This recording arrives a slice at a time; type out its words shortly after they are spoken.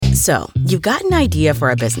So, you've got an idea for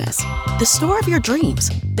a business, the store of your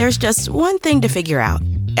dreams. There's just one thing to figure out: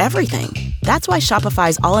 everything. That's why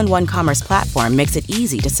Shopify's all-in-one commerce platform makes it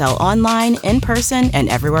easy to sell online, in person, and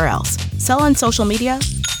everywhere else. Sell on social media,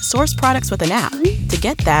 source products with an app to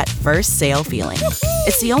get that first sale feeling.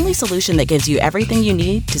 It's the only solution that gives you everything you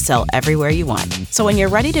need to sell everywhere you want. So when you're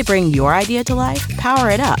ready to bring your idea to life, power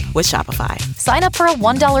it up with Shopify. Sign up for a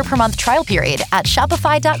 $1 per month trial period at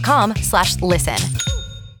shopify.com/listen.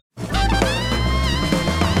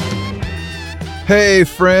 Hey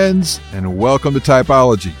friends, and welcome to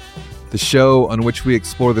Typology, the show on which we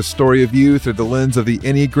explore the story of you through the lens of the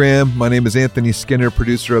Enneagram. My name is Anthony Skinner,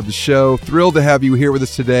 producer of the show. Thrilled to have you here with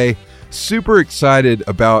us today. Super excited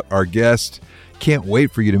about our guest. Can't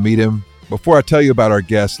wait for you to meet him. Before I tell you about our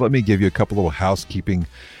guest, let me give you a couple little housekeeping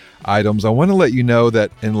items. I want to let you know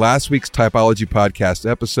that in last week's Typology podcast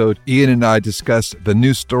episode, Ian and I discussed the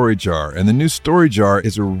new story jar. And the new story jar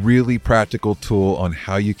is a really practical tool on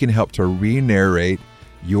how you can help to re-narrate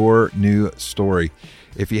your new story.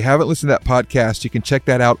 If you haven't listened to that podcast, you can check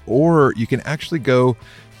that out, or you can actually go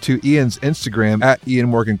to Ian's Instagram at Ian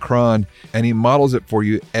Morgan Cron, and he models it for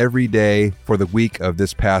you every day for the week of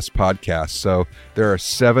this past podcast. So there are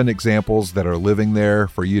 7 examples that are living there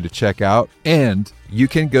for you to check out. And you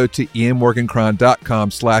can go to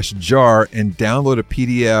ianmorgancron.com/jar and download a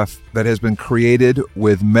PDF that has been created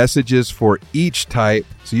with messages for each type,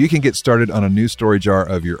 so you can get started on a new story jar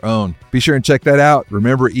of your own. Be sure and check that out.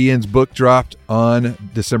 Remember, Ian's book dropped on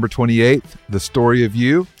December 28th, The Story of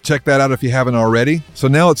You. Check that out if you haven't already. So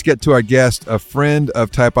now let's get to our guest, a friend of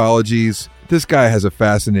Typology's. This guy has a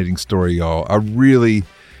fascinating story, y'all. I really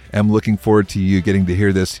am looking forward to you getting to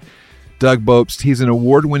hear this. Doug Bopst, he's an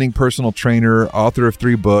award-winning personal trainer, author of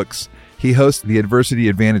 3 books. He hosts the Adversity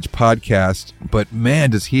Advantage podcast, but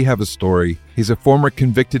man, does he have a story. He's a former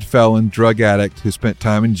convicted felon, drug addict who spent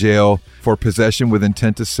time in jail for possession with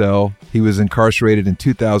intent to sell. He was incarcerated in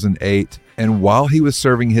 2008, and while he was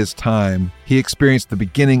serving his time, he experienced the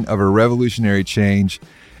beginning of a revolutionary change,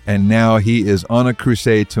 and now he is on a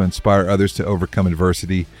crusade to inspire others to overcome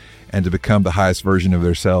adversity and to become the highest version of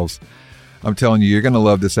themselves. I'm telling you, you're going to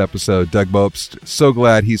love this episode. Doug Bopst, so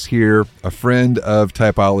glad he's here, a friend of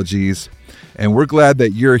Typology's, and we're glad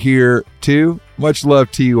that you're here too. Much love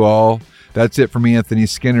to you all. That's it for me, Anthony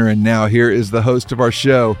Skinner, and now here is the host of our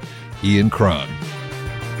show, Ian Cron.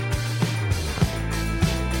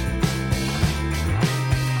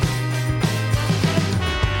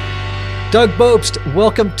 Doug Bopst,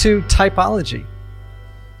 welcome to Typology.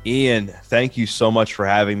 Ian, thank you so much for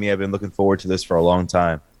having me. I've been looking forward to this for a long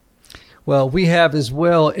time. Well, we have as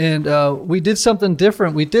well, and we did something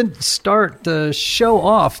different. We didn't start the show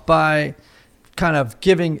off by kind of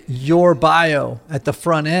giving your bio at the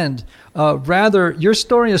front end. Rather, your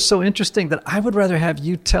story is so interesting that I would rather have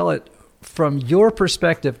you tell it from your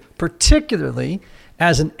perspective, particularly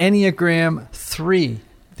as an Enneagram 3,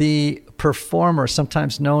 the performer,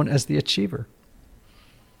 sometimes known as the achiever.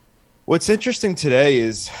 What's interesting today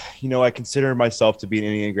is, I consider myself to be an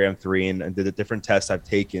Enneagram 3, and the different tests I've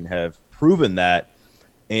taken have proven that.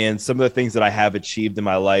 And some of the things that I have achieved in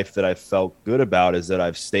my life that I felt good about is that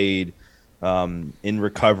I've stayed in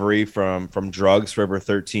recovery from drugs for over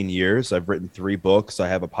 13 years. I've written 3 books. I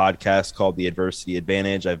have a podcast called The Adversity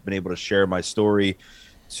Advantage. I've been able to share my story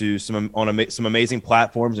to some amazing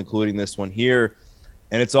platforms, including this one here.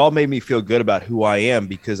 And it's all made me feel good about who I am,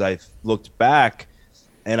 because I've looked back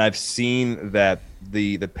and I've seen that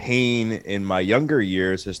the pain in my younger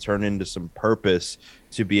years has turned into some purpose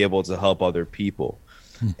to be able to help other people.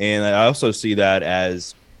 And I also see that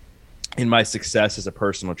as in my success as a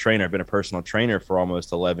personal trainer. I've been a personal trainer for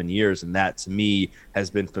almost 11 years, and that to me has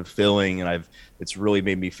been fulfilling. And it's really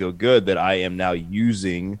made me feel good that I am now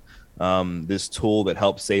using this tool that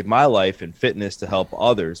helps save my life in fitness to help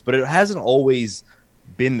others. But it hasn't always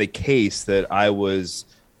been the case that I was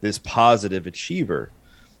this positive achiever.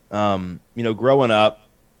 Growing up,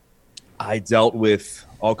 I dealt with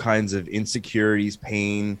all kinds of insecurities,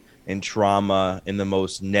 pain, and trauma in the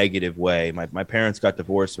most negative way. My parents got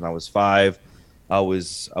divorced when I was 5. I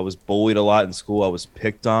was bullied a lot in school. I was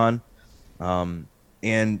picked on.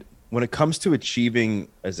 And when it comes to achieving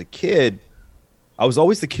as a kid, I was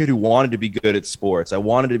always the kid who wanted to be good at sports. I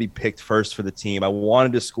wanted to be picked first for the team. I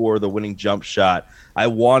wanted to score the winning jump shot. I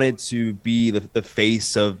wanted to be the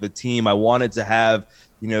face of the team. I wanted to have,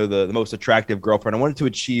 the most attractive girlfriend. I wanted to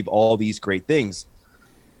achieve all these great things.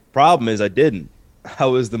 Problem is I didn't. I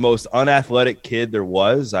was the most unathletic kid there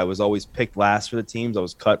was. I was always picked last for the teams. I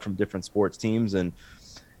was cut from different sports teams. And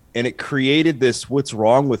it created this what's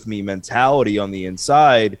wrong with me mentality on the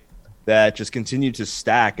inside that just continued to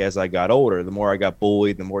stack as I got older. The more I got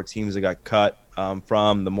bullied, the more teams I got cut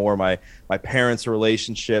from, the more my parents'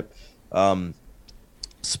 relationship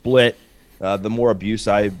split, the more abuse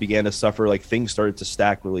I began to suffer. Like, things started to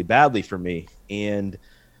stack really badly for me. And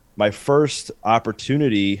my first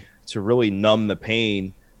opportunity to really numb the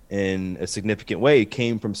pain in a significant way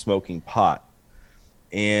came from smoking pot.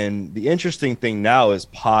 And the interesting thing now is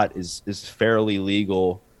pot is fairly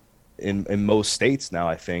legal in most states now,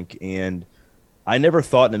 I think. And I never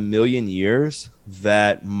thought in a million years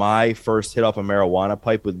that my first hit off a marijuana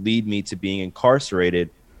pipe would lead me to being incarcerated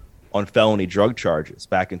on felony drug charges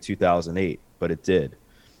back in 2008, but it did.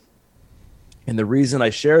 And the reason I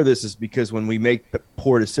share this is because when we make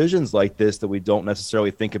poor decisions like this, that we don't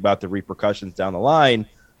necessarily think about the repercussions down the line,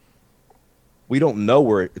 we don't know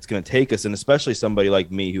where it's going to take us. And especially somebody like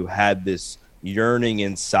me who had this yearning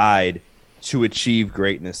inside to achieve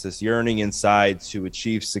greatness, this yearning inside to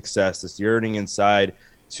achieve success, this yearning inside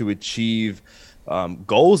to achieve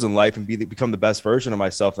goals in life and become the best version of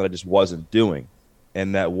myself that I just wasn't doing.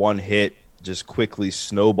 And that one hit just quickly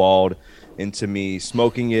snowballed into me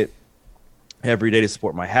smoking it every day to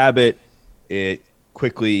support my habit. It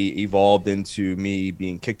quickly evolved into me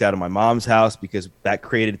being kicked out of my mom's house because that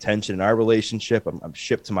created tension in our relationship. I'm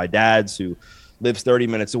shipped to my dad's, who lives 30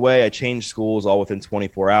 minutes away. I changed schools all within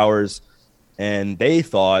 24 hours. And they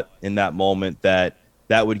thought in that moment that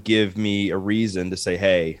that would give me a reason to say,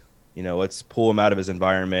 hey, let's pull him out of his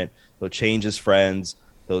environment. He'll change his friends.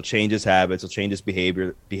 He'll change his habits. He'll change his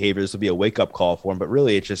behavior. This will be a wake-up call for him. But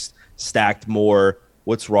really, it just stacked more.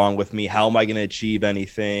 What's wrong with me? How am I going to achieve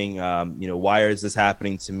anything? Why is this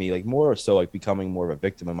happening to me? Like, more so like becoming more of a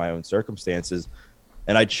victim of my own circumstances.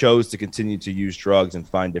 And I chose to continue to use drugs and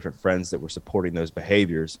find different friends that were supporting those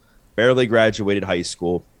behaviors. Barely graduated high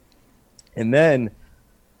school. And then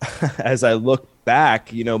as I look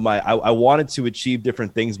back, I wanted to achieve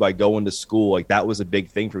different things by going to school. Like, that was a big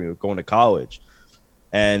thing for me, going to college.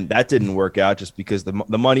 And that didn't work out just because the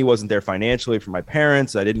money wasn't there financially for my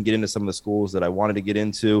parents. I didn't get into some of the schools that I wanted to get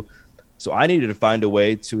into. So I needed to find a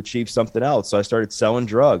way to achieve something else. So I started selling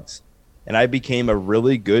drugs, and I became a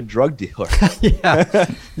really good drug dealer.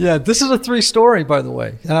 Yeah. This is a 3-story, by the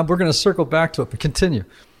way. And we're going to circle back to it, but continue.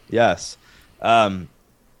 Yes.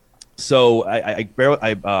 So I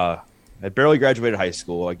barely graduated high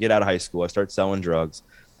school. I get out of high school. I start selling drugs.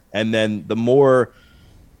 And then the more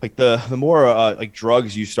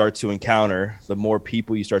drugs you start to encounter, the more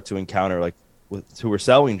people you start to encounter, who are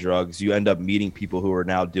selling drugs, you end up meeting people who are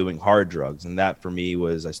now doing hard drugs. And that for me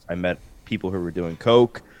was, I met people who were doing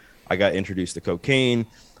coke. I got introduced to cocaine,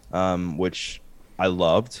 which I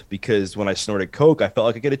loved, because when I snorted coke, I felt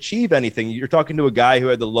like I could achieve anything. You're talking to a guy who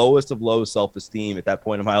had the lowest of low self-esteem at that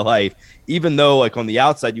point in my life, even though like on the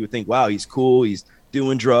outside you would think, wow, he's cool. He's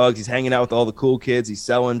doing drugs. He's hanging out with all the cool kids. He's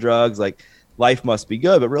selling drugs. Like, life must be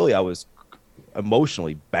good. But really, I was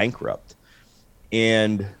emotionally bankrupt.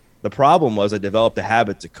 And the problem was I developed a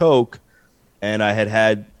habit to coke, and I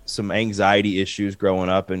had some anxiety issues growing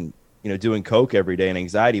up, and doing coke every day and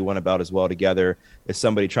anxiety went about as well together as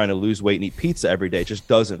somebody trying to lose weight and eat pizza every day. It just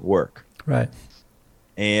doesn't work. Right.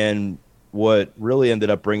 And what really ended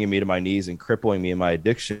up bringing me to my knees and crippling me in my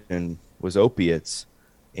addiction was opiates.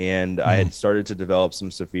 And I had started to develop some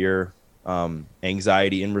severe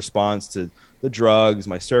anxiety in response to the drugs,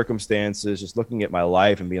 my circumstances, just looking at my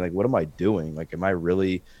life and being like, what am I doing? Like, am I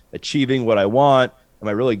really achieving what I want? Am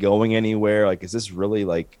I really going anywhere? Like, is this really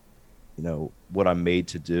what I'm made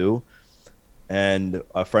to do? And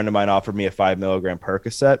a friend of mine offered me a 5 milligram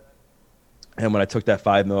Percocet. And when I took that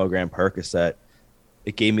 5 milligram Percocet,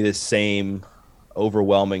 it gave me this same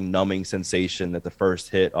overwhelming, numbing sensation that the first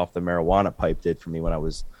hit off the marijuana pipe did for me when I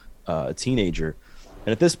was a teenager.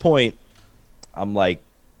 And at this point, I'm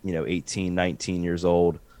 18, 19 years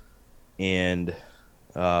old. And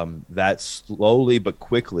that slowly but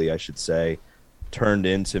quickly, I should say, turned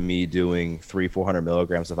into me doing 300-400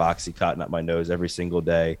 milligrams of Oxycontin up my nose every single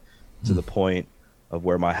day, to the point of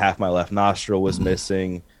where half my left nostril was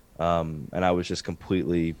missing. And I was just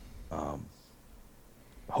completely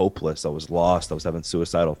hopeless. I was lost. I was having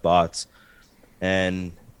suicidal thoughts.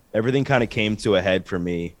 And everything kind of came to a head for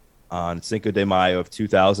me on Cinco de Mayo of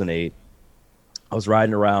 2008. I was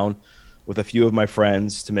riding around with a few of my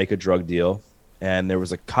friends to make a drug deal, and there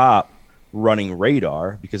was a cop running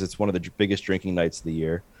radar because it's one of the biggest drinking nights of the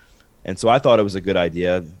year. And so I thought it was a good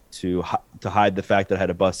idea to hide the fact that I had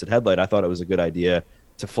a busted headlight. I thought it was a good idea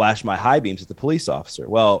to flash my high beams at the police officer.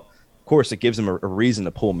 Well, of course, it gives him a reason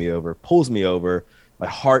to pull me over. Pulls me over. My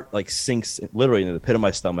heart sinks literally into the pit of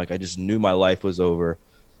my stomach. I just knew my life was over.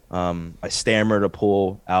 I stammer to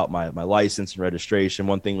pull out my license and registration.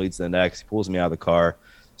 One thing leads to the next. He pulls me out of the car,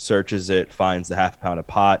 searches it, finds the half pound of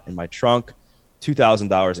pot in my trunk,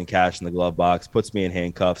 $2,000 in cash in the glove box, puts me in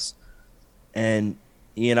handcuffs. And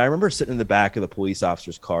Ian, I remember sitting in the back of the police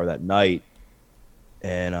officer's car that night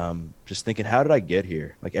and just thinking, how did I get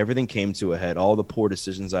here? Like, everything came to a head. All the poor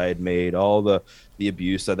decisions I had made, all the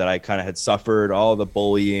abuse that I kind of had suffered, all the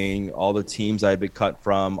bullying, all the teams I had been cut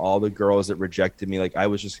from, all the girls that rejected me. Like, I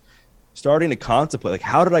was just starting to contemplate, like,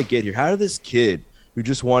 how did I get here? How did this kid who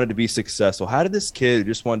just wanted to be successful, how did this kid who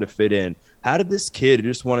just wanted to fit in, how did this kid who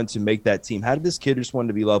just wanted to make that team, how did this kid who just wanted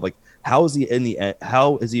to be loved, like, how is he in the end?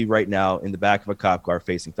 How is he right now in the back of a cop car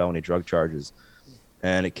facing felony drug charges?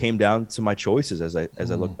 And it came down to my choices as I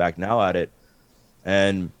look back now at it,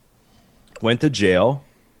 and went to jail.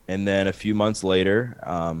 And then a few months later,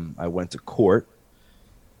 I went to court,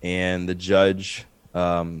 and the judge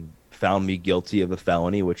found me guilty of a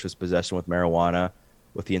felony, which was possession with marijuana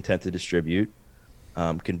with the intent to distribute.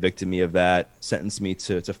 Convicted me of that, sentenced me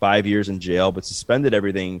to 5 years in jail, but suspended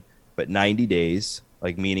everything but 90 days.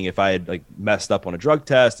 Like, meaning if I had like messed up on a drug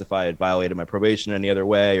test, if I had violated my probation any other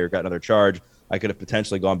way or got another charge, I could have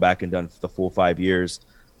potentially gone back and done the full 5 years.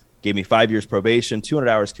 Gave me 5 years probation, 200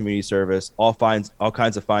 hours community service, all kinds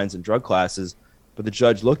of fines and drug classes. But the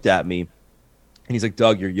judge looked at me and he's like,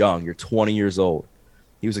 Doug, you're young. You're 20 years old.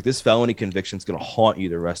 He was like, this felony conviction is going to haunt you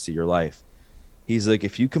the rest of your life. He's like,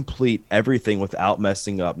 if you complete everything without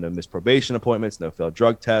messing up, no missed probation appointments, no failed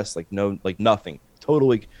drug tests, like nothing,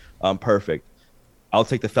 totally perfect, I'll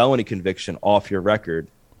take the felony conviction off your record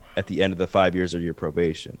at the end of the 5 years of your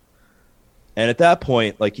probation. And at that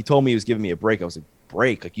point, like, he told me he was giving me a break. I was like,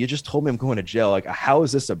 break? Like, you just told me I'm going to jail. Like, how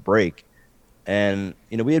is this a break? And,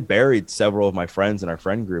 we had buried several of my friends in our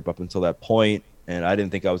friend group up until that point, and I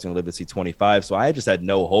didn't think I was going to live to see 25. So I just had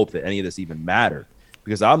no hope that any of this even mattered,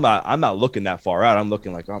 because I'm not looking that far out. I'm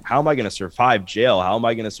looking like, how am I going to survive jail? How am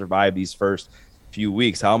I going to survive these first few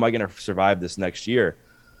weeks? How am I going to survive this next year?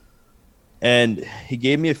 And he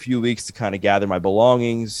gave me a few weeks to kind of gather my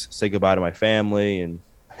belongings, say goodbye to my family, and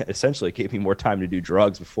essentially it gave me more time to do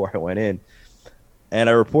drugs before I went in. And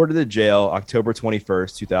I reported to jail October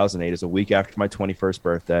 21st, 2008, as a week after my 21st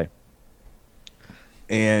birthday.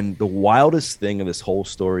 And the wildest thing of this whole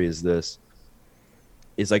story is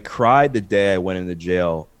I cried the day I went into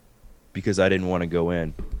jail because I didn't want to go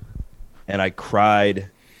in. And I cried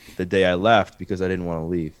the day I left because I didn't want to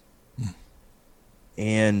leave.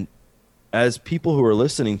 And as people who are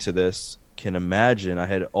listening to this can imagine, I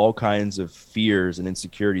had all kinds of fears and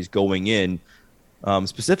insecurities going in,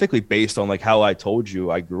 specifically based on like how I told you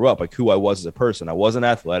I grew up, like who I was as a person. I wasn't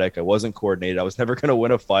athletic. I wasn't coordinated. I was never going to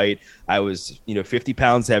win a fight. I was, 50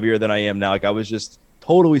 pounds heavier than I am now. Like, I was just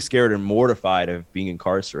totally scared and mortified of being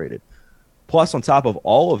incarcerated. Plus, on top of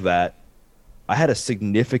all of that, I had a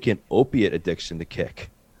significant opiate addiction to kick.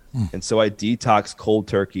 And so I detoxed cold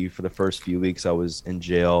turkey for the first few weeks I was in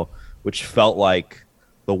jail, which felt like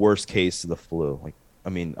the worst case of the flu. Like,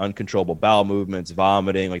 uncontrollable bowel movements,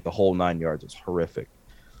 vomiting, like the whole 9 yards. It was horrific.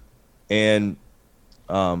 And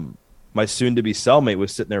my soon-to-be cellmate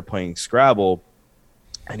was sitting there playing Scrabble,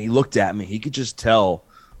 and he looked at me. He could just tell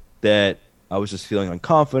that I was just feeling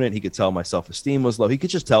unconfident. He could tell my self-esteem was low. He could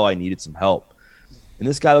just tell I needed some help. And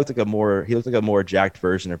this guy looked like a more jacked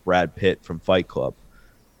version of Brad Pitt from Fight Club.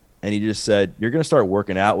 And he just said, "You're going to start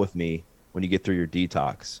working out with me when you get through your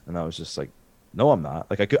detox." And I was just like, "No, I'm not."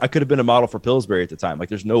 Like, I could have been a model for Pillsbury at the time. Like,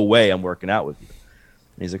 there's no way I'm working out with you.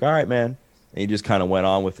 And he's like, "All right, man." And he just kind of went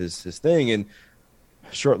on with his thing. And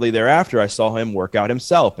shortly thereafter, I saw him work out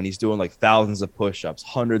himself. And he's doing like thousands of push-ups,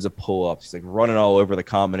 hundreds of pull-ups. He's like running all over the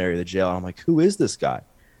common area of the jail. And I'm like, who is this guy?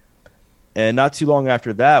 And not too long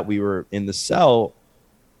after that, we were in the cell,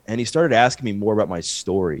 and he started asking me more about my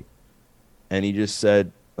story. And he just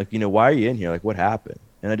said, like, "Why are you in here? Like, what happened?"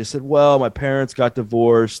 And I just said, "Well, my parents got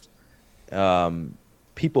divorced.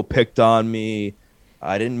 People picked on me.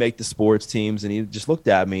 I didn't make the sports teams." And he just looked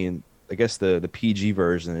at me, and I guess the PG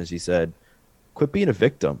version is he said, "Quit being a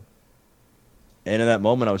victim." And in that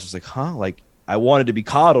moment, I was just like, huh? Like, I wanted to be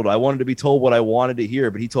coddled. I wanted to be told what I wanted to hear,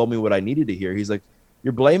 but he told me what I needed to hear. He's like,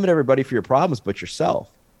 "You're blaming everybody for your problems but yourself."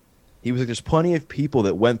 He was like, "There's plenty of people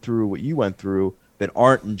that went through what you went through that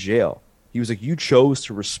aren't in jail." He was like, "You chose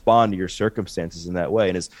to respond to your circumstances in that way."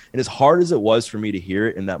 And as hard as it was for me to hear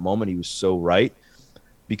it in that moment, he was so right,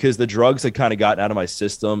 because the drugs had kind of gotten out of my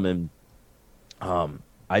system. And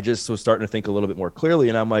I just was starting to think a little bit more clearly.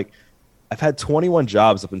 And I'm like, I've had 21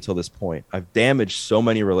 jobs up until this point. I've damaged so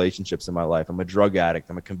many relationships in my life. I'm a drug addict.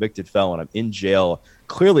 I'm a convicted felon. I'm in jail.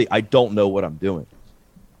 Clearly, I don't know what I'm doing.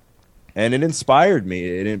 And it inspired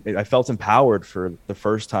me. I felt empowered for the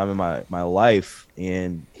first time in my life.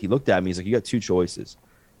 And he looked at me. He's like, you got two choices.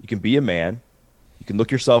 You can be a man. You can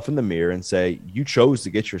look yourself in the mirror and say, you chose to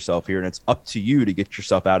get yourself here, and it's up to you to get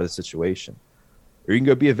yourself out of the situation. Or you can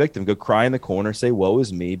go be a victim, go cry in the corner, say, woe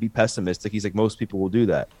is me, be pessimistic. He's like, most people will do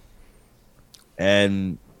that.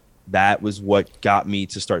 And that was what got me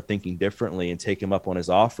to start thinking differently and take him up on his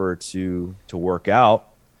offer to work out.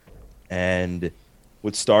 And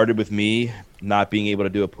what started with me not being able to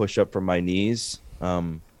do a push-up from my knees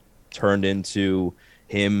turned into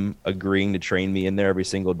him agreeing to train me in there every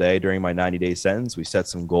single day during my 90-day sentence. We set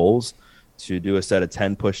some goals to do a set of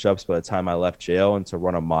 10 push-ups by the time I left jail and to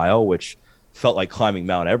run a mile, which felt like climbing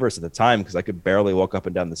Mount Everest at the time because I could barely walk up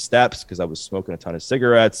and down the steps because I was smoking a ton of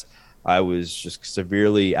cigarettes. I was just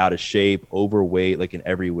severely out of shape, overweight, like in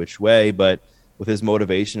every which way. But with his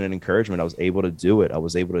motivation and encouragement, I was able to do it. I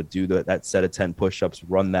was able to do that set of 10 push-ups,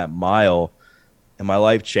 run that mile, and my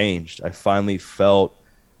life changed. I finally felt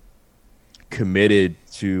committed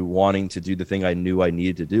to wanting to do the thing I knew I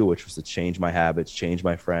needed to do, which was to change my habits, change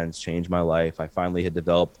my friends, change my life. I finally had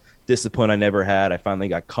developed discipline I never had. I finally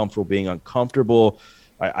got comfortable being uncomfortable.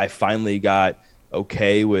 I finally got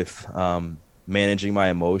okay with managing my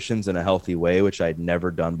emotions in a healthy way, which I'd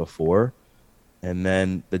never done before. And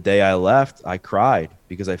then the day I left, I cried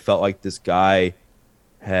because I felt like this guy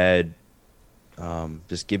had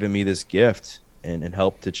just given me this gift and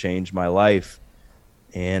helped to change my life.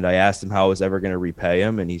 And I asked him how I was ever going to repay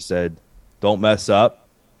him. And he said, don't mess up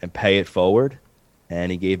and pay it forward.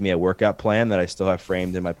 And he gave me a workout plan that I still have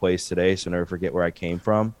framed in my place today, so I'll never forget where I came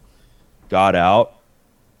from. Got out,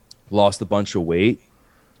 lost a bunch of weight,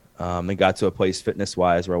 and got to a place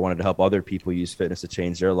fitness-wise where I wanted to help other people use fitness to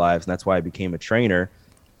change their lives. And that's why I became a trainer.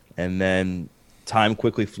 And then time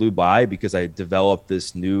quickly flew by because I developed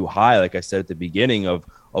this new high, like I said at the beginning, of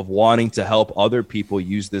wanting to help other people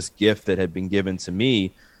use this gift that had been given to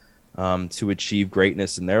me to achieve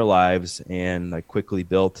greatness in their lives. And I quickly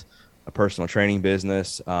built a personal training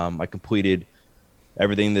business. I completed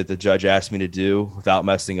everything that the judge asked me to do without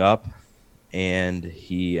messing up. And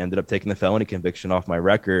he ended up taking the felony conviction off my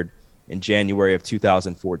record in January of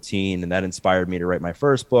 2014. And that inspired me to write my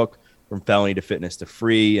first book, From Felony to Fitness to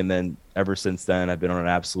Free. And then ever since then, I've been on an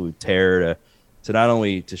absolute tear to not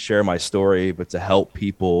only to share my story, but to help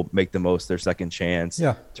people make the most of their second chance,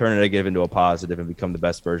 turn a negative into a positive and become the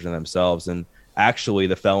best version of themselves. And actually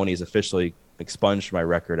the felony is officially expunged from my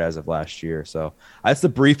record as of last year. So that's the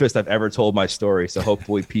briefest I've ever told my story. So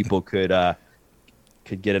hopefully people could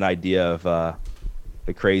get an idea of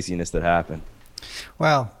the craziness that happened.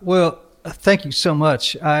 Wow. Well, thank you so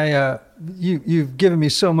much. You've given me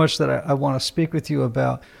so much that I want to speak with you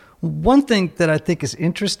about. One thing that I think is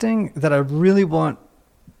interesting that I really want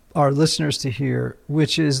our listeners to hear,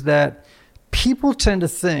 which is that people tend to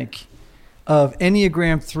think of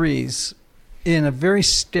Enneagram 3s in a very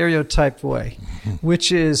stereotyped way,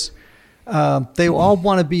 which is they all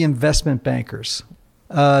want to be investment bankers.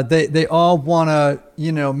 They all want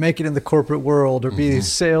to, make it in the corporate world or be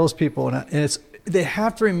salespeople. And they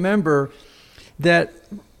have to remember that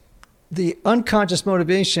the unconscious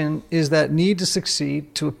motivation is that need to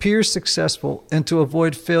succeed, to appear successful, and to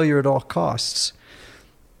avoid failure at all costs.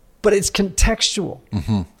 But it's contextual.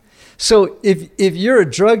 So if you're a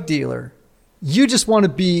drug dealer, you just want to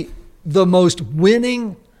be the most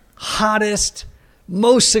winning, hottest,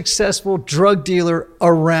 most successful drug dealer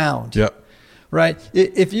around. Yep. Right?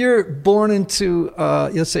 If you're born into,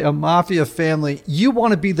 let's say, a mafia family, you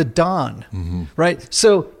want to be the Don, right?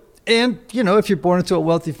 So, and, if you're born into a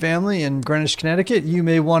wealthy family in Greenwich, Connecticut, you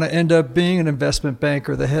may want to end up being an investment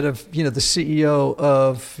banker, the head of, the CEO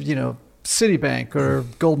of, Citibank or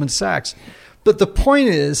Goldman Sachs. But the point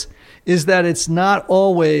is that it's not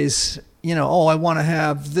always, I want to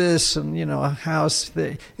have this and, a house.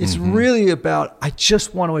 It's really about, I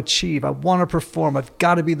just want to achieve. I want to perform. I've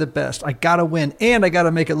got to be the best. I got to win. And I got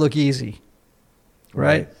to make it look easy.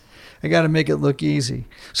 Right? I got to make it look easy.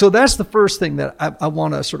 So that's the first thing that I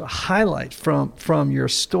want to sort of highlight from your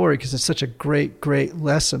story, because it's such a great, great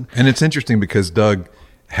lesson. And it's interesting because Doug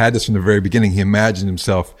had this from the very beginning. He imagined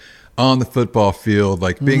himself on the football field,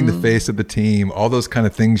 like being the face of the team, all those kind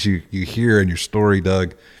of things you hear in your story,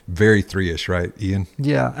 Doug. Very 3-ish, right, Ian?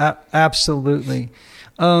 Yeah, absolutely.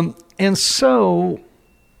 And so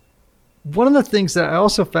one of the things that I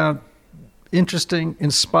also found interesting,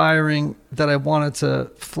 inspiring, that I wanted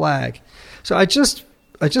to flag. So I just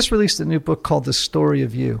released a new book called The Story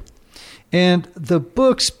of You. And the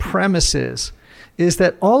book's premise is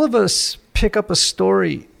that all of us pick up a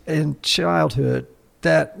story in childhood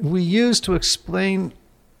that we use to explain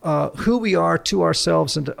who we are to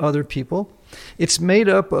ourselves and to other people. It's made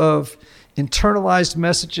up of internalized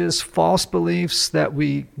messages, false beliefs that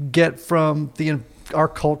we get from our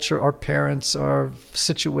culture, our parents, our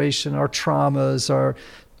situation, our traumas, our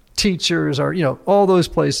teachers, all those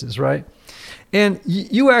places, right? And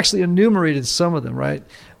you actually enumerated some of them, right?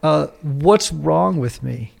 What's wrong with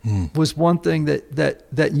me was one thing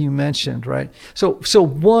that you mentioned, right? So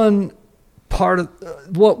one part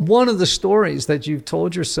of one of the stories that you've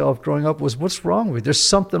told yourself growing up was, what's wrong with me? There's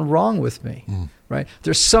something wrong with me, right?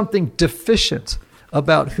 There's something deficient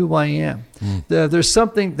about who I am. There's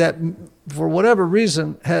something that, for whatever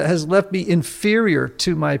reason, has left me inferior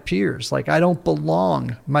to my peers. Like I don't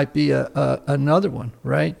belong might be another one,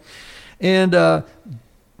 right? And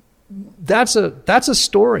that's a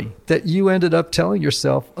story that you ended up telling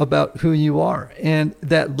yourself about who you are, and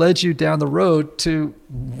that led you down the road to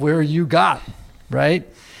where you got, right?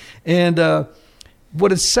 And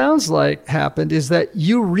what it sounds like happened is that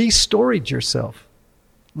you restoried yourself.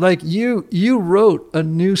 Like you wrote a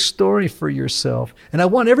new story for yourself. And I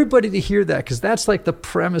want everybody to hear that, because that's like the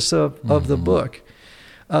premise of the book.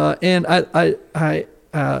 And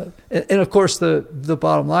and of course the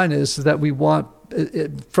bottom line is that we want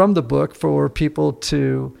from the book for people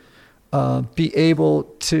to be able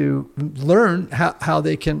to learn how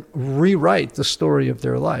they can rewrite the story of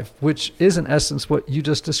their life, which is in essence what you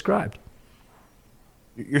just described.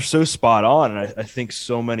 You're so spot on. And I think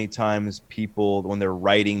so many times people, when they're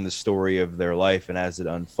writing the story of their life and as it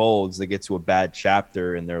unfolds, they get to a bad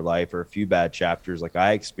chapter in their life or a few bad chapters like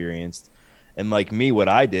I experienced. And like me, what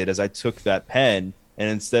I did is I took that pen, and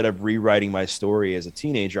instead of rewriting my story as a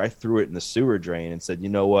teenager, I threw it in the sewer drain and said, you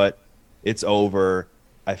know what? It's over.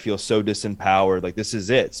 I feel so disempowered. Like, this is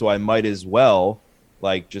it. So I might as well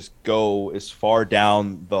just go as far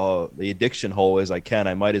down the addiction hole as I can.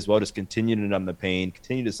 I might as well just continue to numb the pain,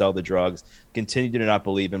 continue to sell the drugs, continue to not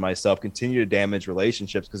believe in myself, continue to damage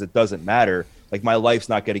relationships, because it doesn't matter. Like, my life's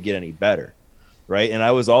not going to get any better. Right. And I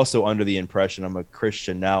was also under the impression, I'm a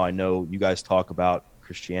Christian now. I know you guys talk about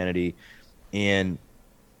Christianity, and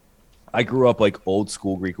I grew up like old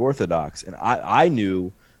school Greek Orthodox. And I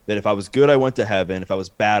knew that if I was good, I went to heaven. If I was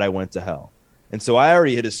bad, I went to hell. And so I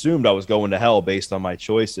already had assumed I was going to hell based on my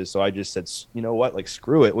choices. So I just said, you know what,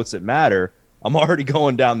 screw it. What's it matter? I'm already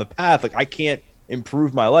going down the path. I can't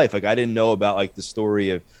improve my life. I didn't know about the story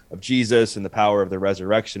of Jesus and the power of the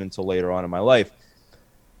resurrection until later on in my life.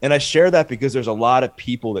 And I share that because there's a lot of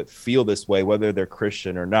people that feel this way, whether they're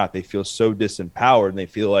Christian or not. They feel so disempowered, and they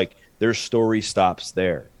feel like their story stops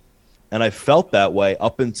there. And I felt that way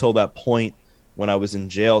up until that point when I was in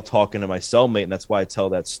jail talking to my cellmate. And that's why I tell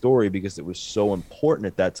that story, because it was so important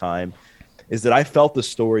at that time, is that I felt the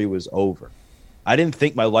story was over. I didn't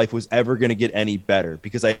think my life was ever going to get any better,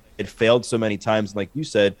 because I had failed so many times. And like you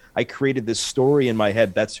said, I created this story in my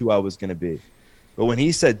head. That's who I was going to be. But when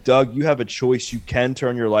he said, Doug, you have a choice. You can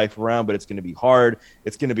turn your life around, but it's going to be hard.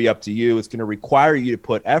 It's going to be up to you. It's going to require you to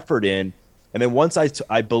put effort in. And then once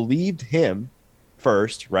I believed him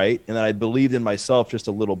first, right? And then I believed in myself just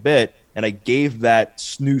a little bit, and I gave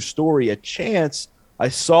that new story a chance. I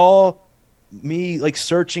saw me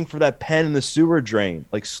searching for that pen in the sewer drain,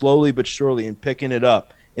 slowly but surely, and picking it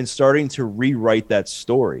up and starting to rewrite that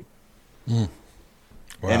story. Wow.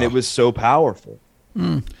 And it was so powerful.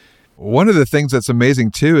 One of the things that's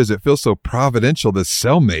amazing too is it feels so providential, this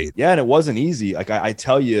cellmate. Yeah, and it wasn't easy. I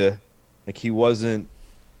tell you, it wasn't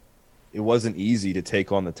easy to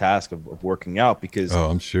take on the task of working out, because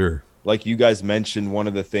I'm sure, like you guys mentioned, one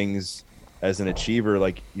of the things as an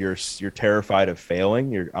achiever, you're terrified of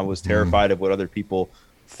failing. I was terrified of what other people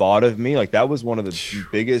thought of me. That was one of the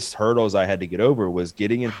biggest hurdles I had to get over, was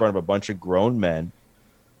getting in front of a bunch of grown men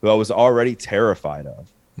who I was already terrified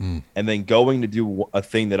of. And then going to do a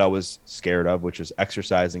thing that I was scared of, which was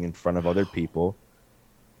exercising in front of other people.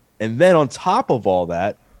 And then on top of all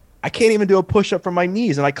that, I can't even do a push-up from my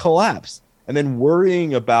knees, and I collapsed. And then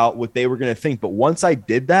worrying about what they were going to think. But once I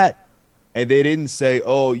did that, and they didn't say,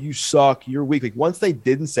 oh, you suck, you're weak. Once they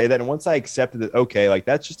didn't say that, and once I accepted that, okay,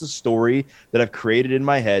 that's just a story that I've created in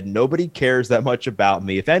my head. Nobody cares that much about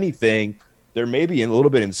me. If anything, they're maybe a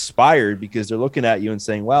little bit inspired, because they're looking at you and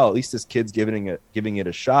saying, wow, at least this kid's giving it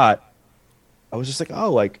a shot. I was just like,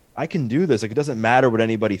 oh, I can do this. It doesn't matter what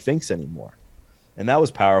anybody thinks anymore. And that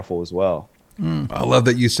was powerful as well. I love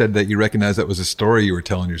that you said that you recognized that was a story you were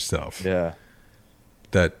telling yourself. Yeah.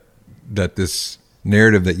 That this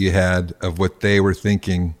narrative that you had of what they were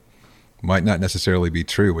thinking might not necessarily be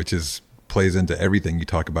true, which plays into everything you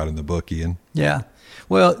talk about in the book, Ian.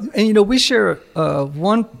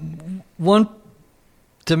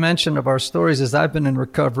 dimension of our stories is I've been in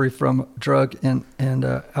recovery from drug and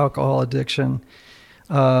alcohol addiction.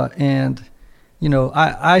 And, you know,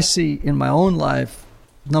 I see in my own life,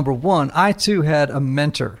 number one, I too had a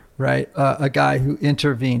mentor, right? A guy who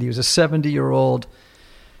intervened. He was a 70-year-old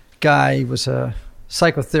guy. He was a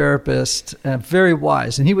psychotherapist and very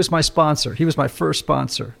wise. And he was my sponsor. He was my first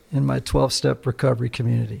sponsor in my 12-step recovery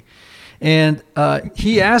community. And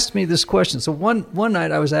he asked me this question. So one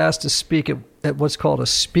night I was asked to speak at what's called a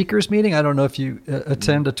speakers meeting. I don't know if you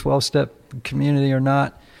attend a 12-step community or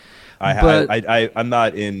not. I'm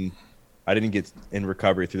not in. I didn't get in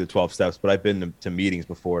recovery through the 12 steps, but I've been to meetings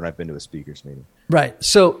before, and I've been to a speakers meeting. Right.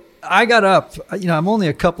 So I got up. You know, I'm only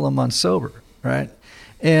a couple of months sober, right?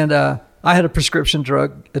 And I had a prescription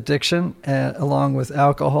drug addiction along with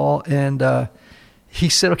alcohol, and he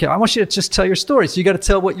said, okay, I want you to just tell your story. So you got to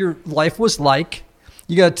tell what your life was like.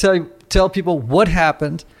 You got to tell people what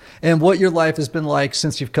happened and what your life has been like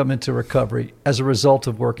since you've come into recovery as a result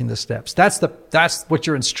of working the steps. That's what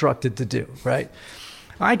you're instructed to do, right?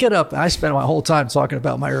 I get up and I spend my whole time talking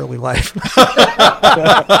about my early life. Because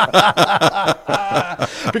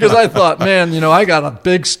I thought, man, you know, I got a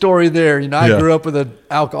big story there. You know, I grew up with an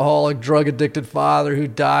alcoholic, drug addicted father who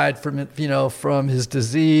died from it, you know, from his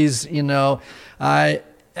disease. You know, I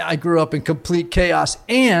grew up in complete chaos.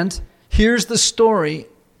 And here's the story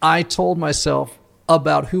I told myself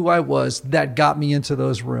about who I was that got me into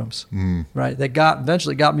those rooms, right? That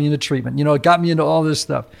eventually got me into treatment. You know, it got me into all this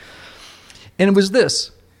stuff. And it was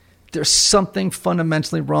this: there's something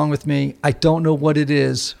fundamentally wrong with me. I don't know what it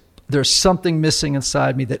is. There's something missing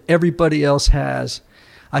inside me that everybody else has.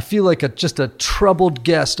 I feel like just a troubled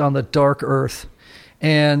guest on the dark earth.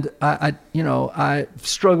 And I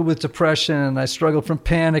struggled with depression. I struggled from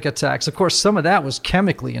panic attacks. Of course, some of that was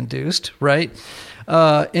chemically induced, right?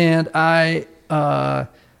 And I'll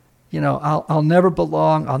never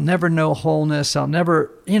belong. I'll never know wholeness. I'll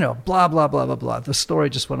never, blah, blah, blah, blah, blah. The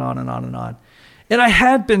story just went on and on and on. And I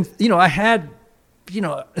had been,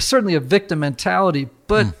 certainly a victim mentality,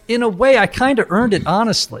 but in a way I kind of earned it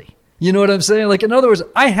honestly. You know what I'm saying? Like, in other words,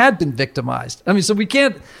 I had been victimized. I mean, so we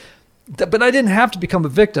can't, but I didn't have to become a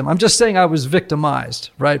victim. I'm just saying I was victimized,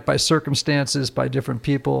 right? By circumstances, by different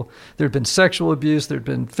people. There'd been sexual abuse, there'd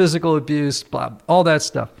been physical abuse, blah, all that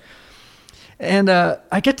stuff. And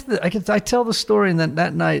I tell the story, and then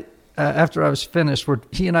that night after I was finished, where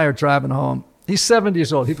he and I are driving home. He's 70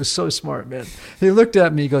 years old. He was so smart, man. He looked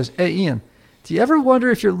at me. He goes, "Hey, Ian, do you ever wonder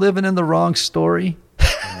if you're living in the wrong story?"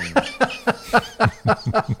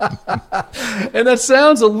 And that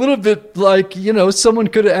sounds a little bit like, someone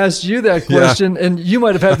could have asked you that question, and you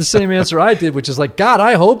might have had the same answer I did, which is like, God,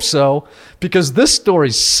 I hope so, because this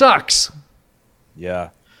story sucks.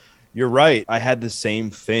 Yeah, you're right. I had the same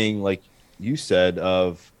thing, like you said,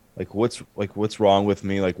 of what's wrong with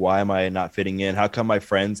me? Like, why am I not fitting in? How come my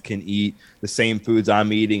friends can eat the same foods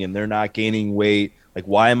I'm eating and they're not gaining weight? Like,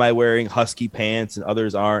 why am I wearing husky pants and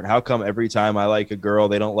others aren't? How come every time I like a girl,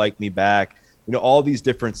 they don't like me back? All these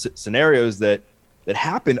different scenarios that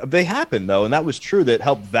happen. They happen, though. And that was true. That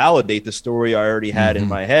helped validate the story I already had in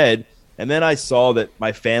my head. And then I saw that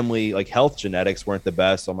my family, like, health genetics weren't the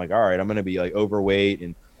best. So I'm like, all right, I'm going to be like overweight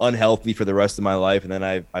and unhealthy for the rest of my life. And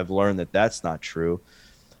then I've learned that that's not true.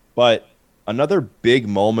 But another big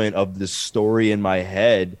moment of this story in my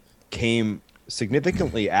head came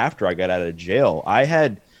significantly after I got out of jail. I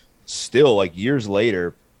had still, like, years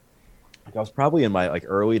later, like, I was probably in my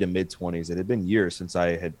early to mid 20s. It had been years since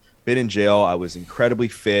I had been in jail. I was incredibly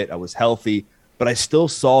fit. I was healthy, but I still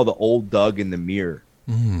saw the old Doug in the mirror.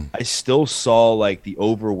 I still saw the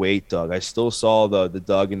overweight Doug. I still saw the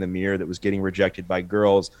Doug in the mirror that was getting rejected by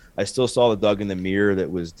girls. I still saw the Doug in the mirror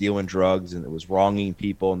that was dealing drugs and that was wronging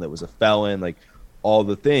people and that was a felon, like all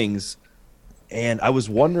the things. And I was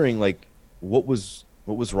wondering, what was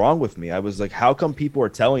wrong with me? I was like, how come people are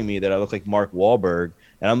telling me that I look like Mark Wahlberg?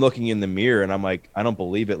 And I'm looking in the mirror and I'm like, I don't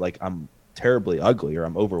believe it. Like, I'm terribly ugly or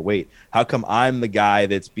I'm overweight. How come I'm the guy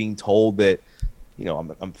that's being told that,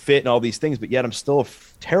 I'm fit and all these things, but yet I'm still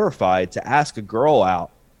terrified to ask a girl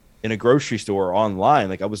out in a grocery store or online?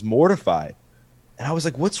 Like, I was mortified. And I was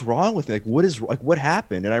like, what's wrong with me? What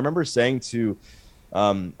happened? And I remember saying to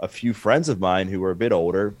a few friends of mine who were a bit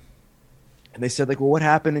older, and they said, well, what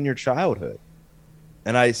happened in your childhood?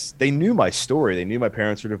 And they knew my story. They knew my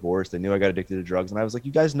parents were divorced. They knew I got addicted to drugs. And I was like,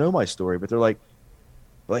 you guys know my story. But they're like,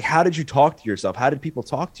 how did you talk to yourself? How did people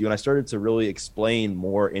talk to you? And I started to really explain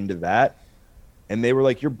more into that. And they were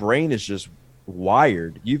like, your brain is just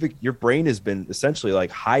wired. Your brain has been essentially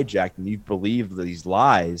hijacked, and you've believed these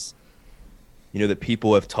lies, that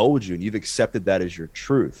people have told you, and you've accepted that as your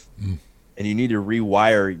truth. And you need to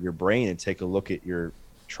rewire your brain and take a look at your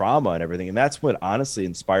trauma and everything. And that's what honestly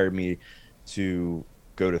inspired me to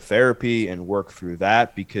go to therapy and work through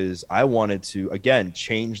that, because I wanted to, again,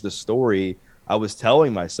 change the story I was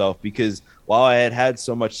telling myself. Because while I had had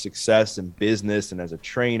so much success in business and as a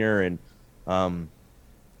trainer and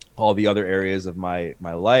all the other areas of my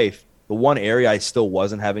life, the one area I still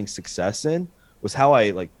wasn't having success in was how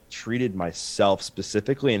I like treated myself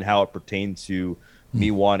specifically, and how it pertained to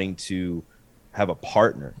me wanting to have a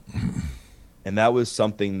partner. And that was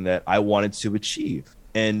something that I wanted to achieve.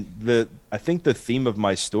 And I think the theme of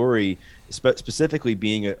my story, specifically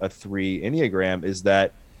being a 3 Enneagram, is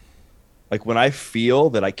that like when I feel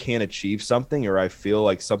that I can't achieve something, or I feel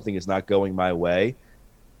like something is not going my way,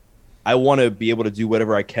 I want to be able to do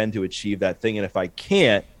whatever I can to achieve that thing. And if I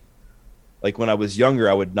can't, like when I was younger,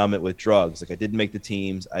 I would numb it with drugs. Like I didn't make the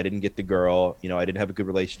teams, I didn't get the girl, I didn't have good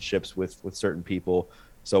relationships with certain people,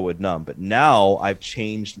 so I would numb. But now I've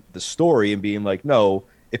changed the story and being like, no,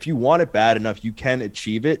 if you want it bad enough, you can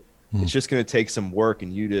achieve it. It's just going to take some work,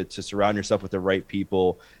 and you to surround yourself with the right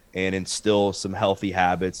people and instill some healthy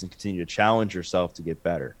habits and continue to challenge yourself to get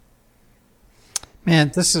better.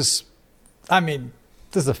 Man, this is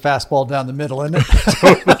a fastball down the middle, isn't it?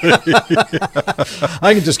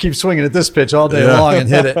 I can just keep swinging at this pitch all day long and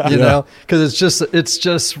hit it, you know, because it's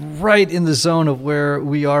just right in the zone of where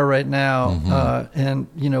we are right now. And,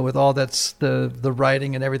 with all that's the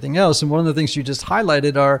writing and everything else. And one of the things you just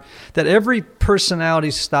highlighted are that every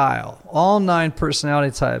personality style, all 9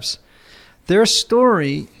 personality types, their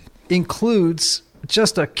story includes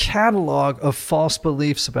just a catalog of false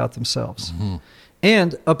beliefs about themselves.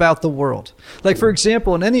 And about the world. Like, for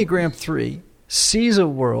example, an Enneagram 3 sees a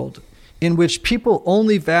world in which people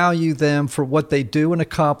only value them for what they do and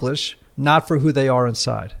accomplish, not for who they are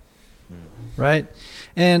inside. Right?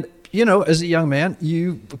 And, as a young man,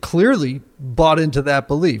 you clearly bought into that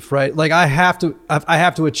belief, right? Like, I have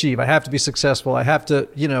to achieve, I have to be successful, I have to,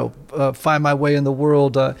 find my way in the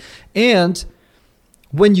world. And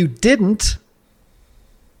when you didn't,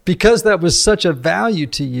 because that was such a value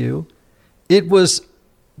to you, it was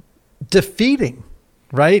defeating,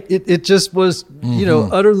 right? It just was,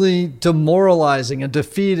 utterly demoralizing and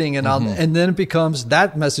defeating. And and then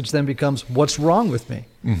that message then becomes, what's wrong with me?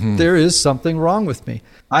 There is something wrong with me.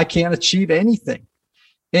 I can't achieve anything.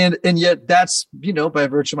 And yet that's, by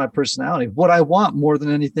virtue of my personality, what I want more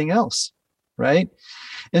than anything else. Right.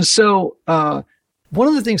 And so, one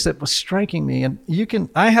of the things that was striking me, and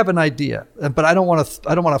I have an idea, but I don't want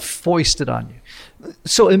to foist it on you.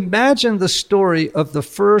 So imagine the story of the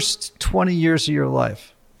first 20 years of your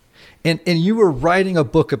life, and you were writing a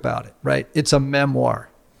book about it, right? It's a memoir.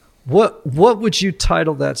 What would you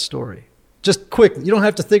title that story? Just quickly. You don't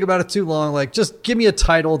have to think about it too long. Like, just give me a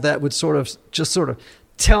title that would sort of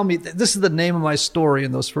tell me this is the name of my story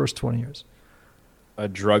in those first 20 years. A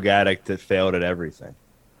drug addict that failed at everything.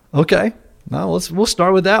 Okay. No, we'll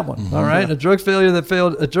start with that one. All right. A drug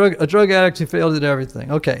addict who failed at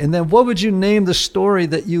everything. Okay. And then what would you name the story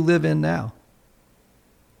that you live in now?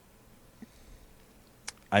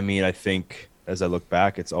 I think as I look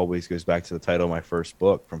back, it always goes back to the title of my first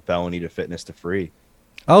book, From Felony to Fitness to Free.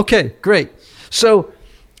 Okay, great. So,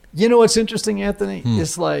 what's interesting, Anthony,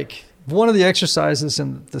 is like one of the exercises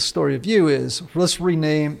in the story of you is let's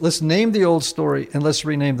name the old story and let's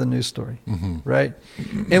rename the new story. Right.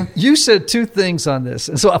 And you said 2 things on this.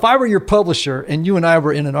 And so if I were your publisher and you and I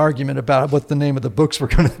were in an argument about what the name of the books were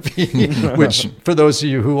going to be, which for those of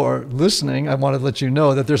you who are listening, I want to let you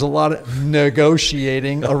know that there's a lot of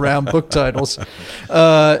negotiating around book titles.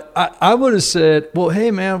 I would have said, well, hey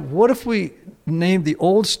man, what if we named the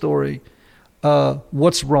old story,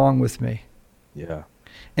 What's Wrong with Me? Yeah.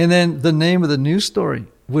 And then the name of the new story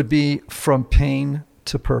would be From Pain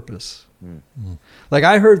to Purpose. Like,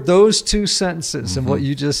 I heard those 2 sentences in what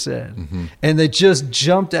you just said, and they just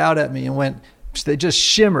jumped out at me and they just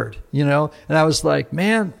shimmered, and I was like,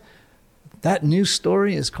 man, that new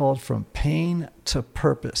story is called From Pain to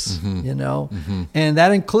Purpose, and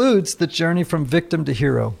that includes the journey from victim to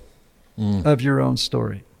hero of your own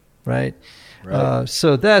story, right?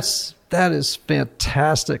 So that is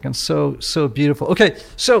fantastic and so beautiful. Okay,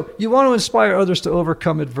 so you want to inspire others to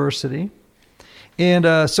overcome adversity.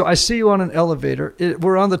 And so I see you on an elevator.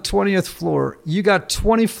 We're on the 20th floor. You got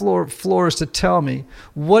 20 floors to tell me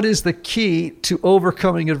what is the key to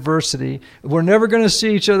overcoming adversity. We're never going to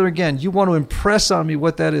see each other again. You want to impress on me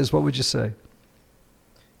what that is. What would you say?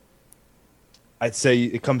 I'd say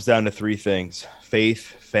it comes down to 3 things: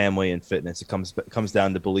 faith, family and fitness. It comes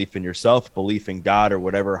down to belief in yourself, belief in God or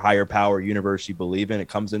whatever higher power universe you believe in. It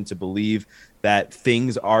comes into believe that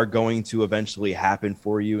things are going to eventually happen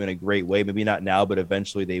for you in a great way. Maybe not now, but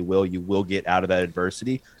eventually they will. You will get out of that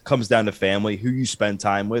adversity. Comes down to family, who you spend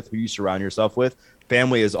time with, who you surround yourself with.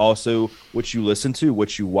 Family is also what you listen to,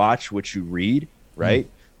 what you watch, what you read, right?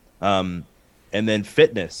 And then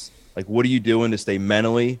fitness. Like, what are you doing to stay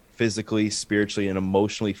mentally, physically, spiritually, and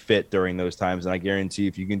emotionally fit during those times? And I guarantee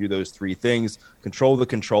if you can do those three things, control the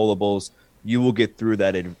controllables, you will get through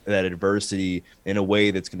that adversity in a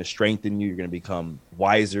way that's going to strengthen you. You're going to become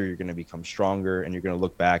wiser. You're going to become stronger, and you're going to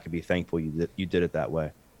look back and be thankful you did it that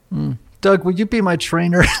way. Doug, will you be my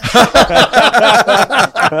trainer?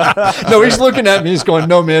 No, he's looking at me. He's going,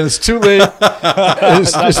 no, man, it's too late.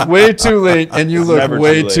 It's just way too late, and you look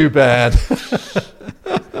way too bad.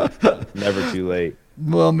 Never too late.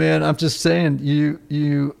 Well, man, I'm just saying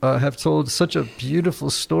you have told such a beautiful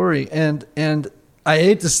story, and I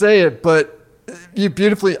hate to say it, but you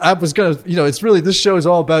beautifully. I was gonna, it's really, this show is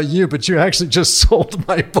all about you, but you actually just sold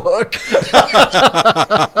my book.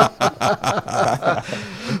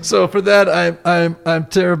 So for that, I'm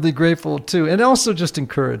terribly grateful too, and also just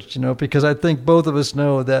encouraged, because I think both of us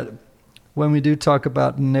know that when we do talk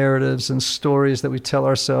about narratives and stories that we tell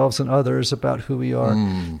ourselves and others about who we are,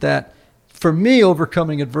 that for me,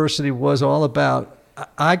 overcoming adversity was all about,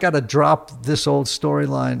 I got to drop this old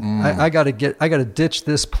storyline. I got to ditch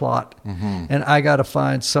this plot, and I got to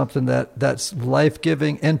find something that's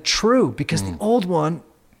life-giving and true, because the old one,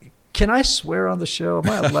 can I swear on the show? Am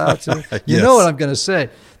I allowed to? Yes. You know what I'm going to say.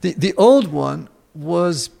 The old one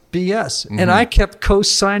was BS, and I kept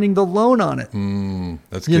co-signing the loan on it.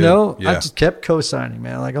 That's good. I just kept co-signing,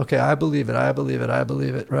 man. Like, okay, I believe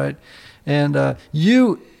it, right? And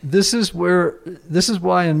this is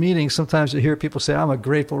why in meetings sometimes you hear people say, I'm a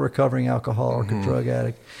grateful recovering alcoholic or drug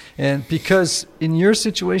addict. And because in your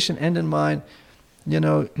situation and in mine,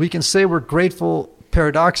 we can say we're grateful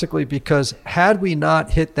paradoxically, because had we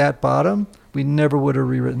not hit that bottom, we never would have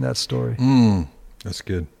rewritten that story. That's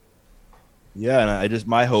good. Yeah, and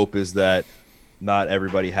my hope is that not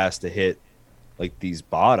everybody has to hit like these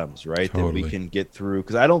bottoms, right? Totally. That we can get through.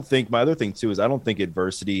 Because I don't think, my other thing too is, I don't think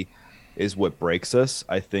adversity is what breaks us.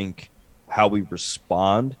 I think how we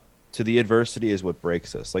respond to the adversity is what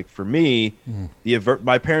breaks us. Like for me,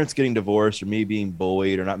 my parents getting divorced, or me being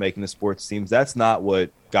bullied, or not making the sports teams, that's not what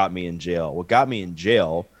got me in jail. What got me in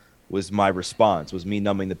jail was my response, was me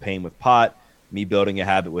numbing the pain with pot, me building a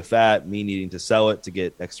habit with that, me needing to sell it to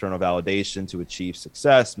get external validation to achieve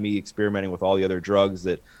success, me experimenting with all the other drugs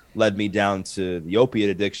that led me down to the opiate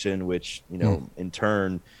addiction, which, in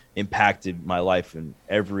turn impacted my life in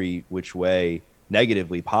every which way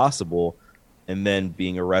negatively possible. And then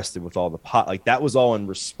being arrested with all the pot, like that was all in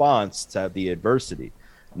response to the adversity.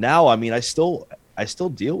 Now, I mean, I still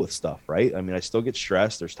deal with stuff, right? I mean, I still get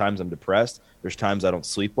stressed. There's times I'm depressed. There's times I don't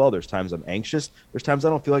sleep well. There's times I'm anxious. There's times I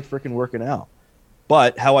don't feel like freaking working out.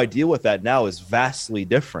 But how I deal with that now is vastly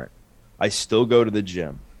different. I still go to the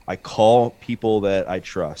gym. I call people that I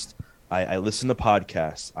trust. I listen to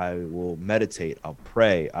podcasts. I will meditate. I'll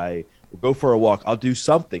pray. I will go for a walk. I'll do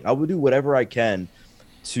something. I will do whatever I can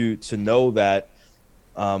to know that,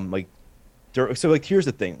 here's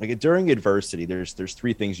the thing. Like during adversity, there's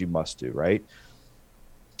three things you must do, right?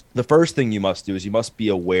 The first thing you must do is you must be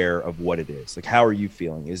aware of what it is. Like, how are you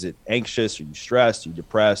feeling? Is it anxious? Are you stressed? Are you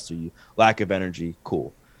depressed? Are you lack of energy?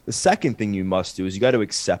 Cool. The second thing you must do is you got to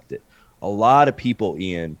accept it. A lot of people,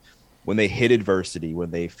 Ian, when they hit adversity, when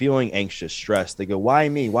they feeling anxious, stressed, they go, why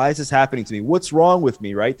me? Why is this happening to me? What's wrong with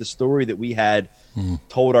me, right? The story that we had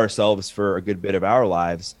told ourselves for a good bit of our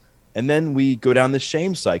lives. And then we go down this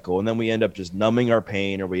shame cycle, and then we end up just numbing our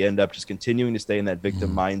pain, or we end up just continuing to stay in that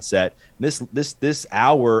victim mindset. This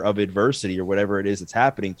hour of adversity, or whatever it is that's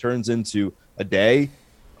happening, turns into a day,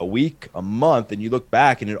 a week, a month, and you look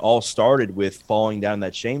back and it all started with falling down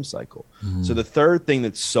that shame cycle. So the third thing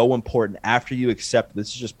that's so important after you accept this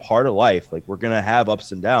is just part of life, like we're going to have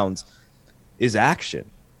ups and downs, is action.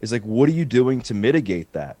 Is like, what are you doing to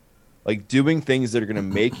mitigate that? Like doing things that are going to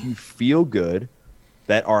make you feel good,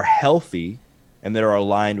 that are healthy, and that are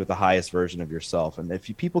aligned with the highest version of yourself. And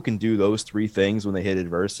if people can do those three things when they hit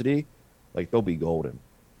adversity, like they'll be golden.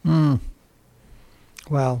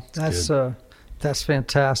 Wow, that's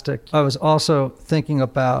fantastic. I was also thinking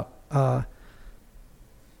about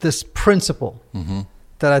this principle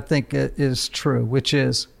that I think is true, which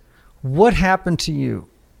is what happened to you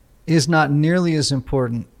is not nearly as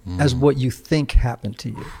important as what you think happened to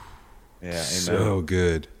you. Yeah, amen. So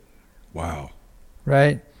good. Wow.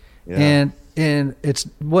 Right? Yeah. and it's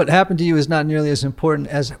what happened to you is not nearly as important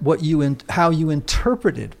as how you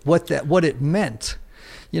interpreted what it meant.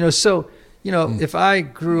 So if I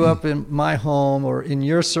grew up in my home or in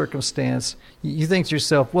your circumstance, you think to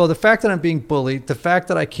yourself, well, the fact that I'm being bullied, the fact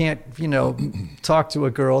that I can't, talk to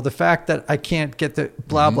a girl, the fact that I can't get the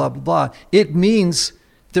blah, blah, blah, blah, it means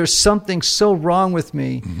there's something so wrong with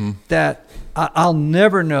me that I'll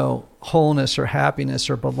never know wholeness or happiness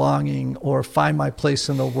or belonging or find my place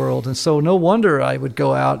in the world. And so no wonder I would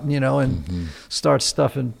go out, and start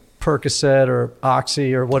stuffing Percocet or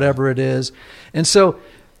Oxy or whatever it is. And so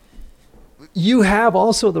you have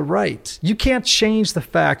also the right. You can't change the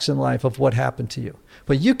facts in life of what happened to you,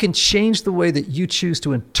 but you can change the way that you choose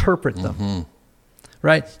to interpret them,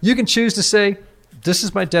 right? You can choose to say, this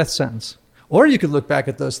is my death sentence. Or you could look back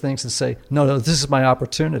at those things and say, no, this is my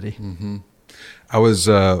opportunity. I was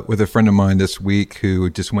with a friend of mine this week who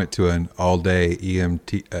just went to an all-day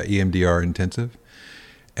EMDR intensive,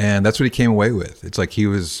 and that's what he came away with. It's like he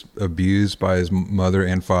was abused by his mother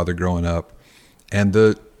and father growing up, and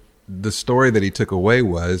the story that he took away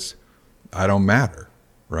was, I don't matter,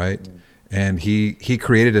 right? And he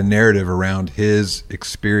created a narrative around his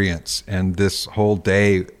experience, and this whole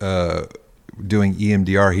day doing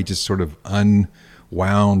EMDR, he just sort of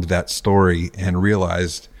unwound that story and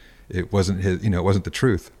realized it wasn't his, it wasn't the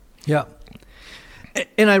truth. Yeah.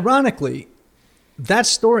 And ironically, that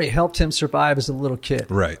story helped him survive as a little kid.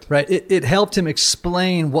 Right. Right. It helped him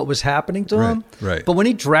explain what was happening to him. Right. But when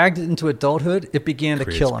he dragged it into adulthood, it began to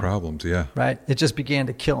kill him. Problems. Yeah. Right. It just began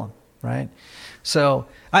to kill him. Right. So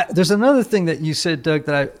there's another thing that you said, Doug,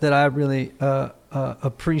 that I really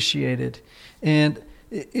appreciated. And,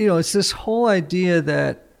 it's this whole idea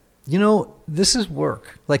that, this is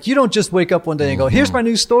work. Like, you don't just wake up one day and go, here's my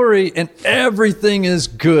new story, and everything is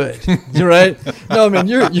good, right? No, I mean,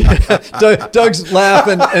 Doug's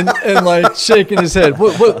laughing and like shaking his head.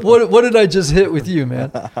 What did I just hit with you,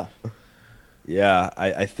 man? Yeah,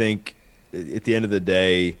 I think at the end of the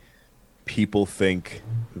day, people think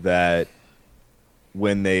that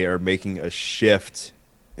when they are making a shift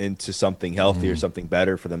into something healthy or something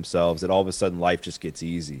better for themselves, that all of a sudden life just gets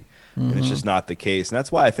easy. And it's just not the case. And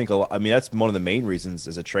that's why I think, that's one of the main reasons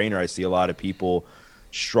as a trainer, I see a lot of people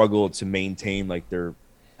struggle to maintain like their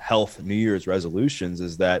health New Year's resolutions,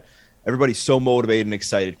 is that everybody's so motivated and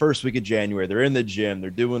excited. First week of January, they're in the gym, they're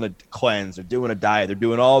doing a cleanse, they're doing a diet, they're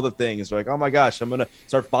doing all the things. They're like, oh my gosh, I'm going to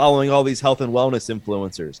start following all these health and wellness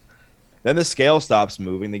influencers. Then the scale stops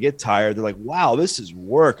moving. They get tired. They're like, wow, this is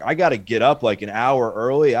work. I got to get up like an hour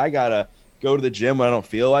early. I got to go to the gym when I don't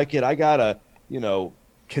feel like it. I got to,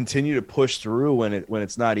 continue to push through when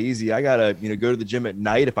it's not easy. I got to, go to the gym at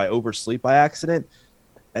night if I oversleep by accident.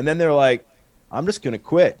 And then they're like, I'm just going to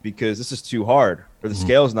quit because this is too hard, or the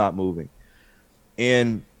scale's not moving.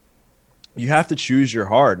 And you have to choose your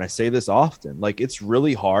heart. And I say this often, like, it's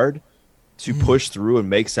really hard to push through and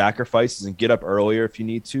make sacrifices and get up earlier if you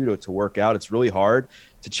need to work out. It's really hard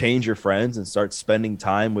to change your friends and start spending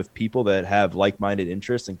time with people that have like-minded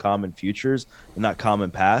interests and common futures and not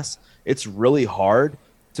common pasts. It's really hard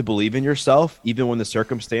to believe in yourself, even when the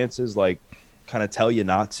circumstances like kind of tell you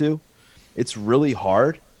not to. It's really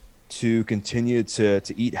hard to continue to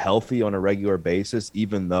eat healthy on a regular basis,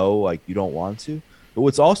 even though like you don't want to. But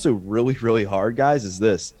what's also really, really hard, guys,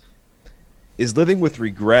 is living with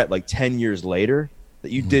regret like 10 years later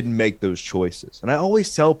that you didn't make those choices. And I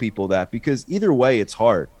always tell people that, because either way it's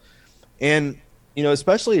hard. And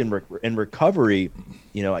especially in recovery,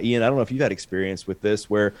 Ian, I don't know if you've had experience with this,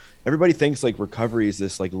 where everybody thinks like recovery is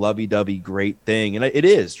this like lovey-dovey great thing. And it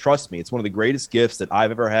is, trust me, it's one of the greatest gifts that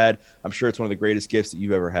I've ever had. I'm sure it's one of the greatest gifts that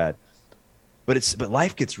you've ever had. But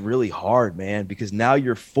life gets really hard, man, because now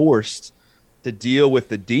you're forced to deal with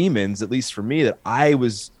the demons, at least for me, that I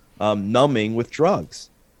was numbing with drugs.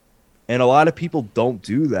 And a lot of people don't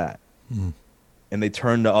do that. And they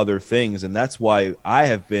turn to other things. And that's why I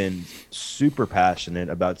have been super passionate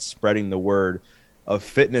about spreading the word of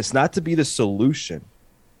fitness, not to be the solution,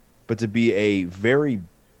 but to be a very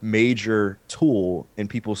major tool in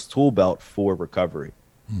people's tool belt for recovery.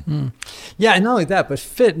 Yeah, and not only that, but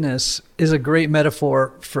fitness is a great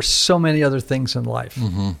metaphor for so many other things in life,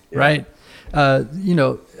 right?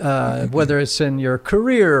 Whether it's in your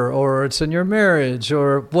career or it's in your marriage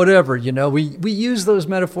or whatever, we use those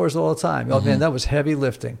metaphors all the time. Oh man, that was heavy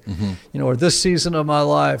lifting, or this season of my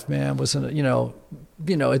life, man, was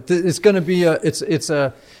it's going to be it's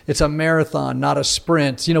a marathon, not a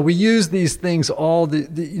sprint. We use these things all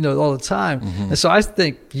the time. And so I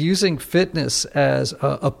think using fitness as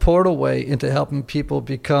a portal way into helping people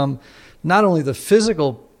become not only the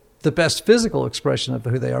physical the best physical expression of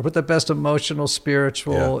who they are, but the best emotional,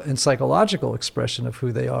 spiritual, and psychological expression of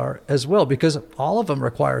who they are as well, because all of them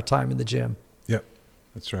require time in the gym. Yep,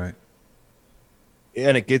 that's right.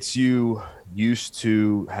 And it gets you used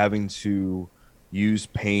to having to use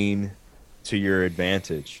pain to your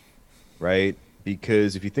advantage, right?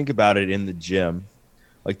 Because if you think about it in the gym,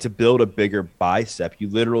 like to build a bigger bicep, you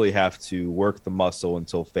literally have to work the muscle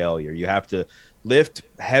until failure. You have to lift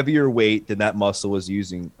heavier weight than that muscle is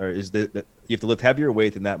using, or is that you have to lift heavier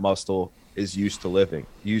weight than that muscle is used to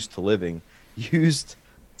lifting,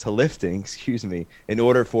 excuse me, in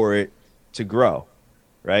order for it to grow,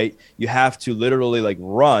 right? You have to literally like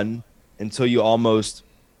run until you almost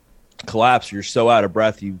collapse. You're so out of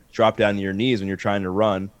breath, you drop down to your knees when you're trying to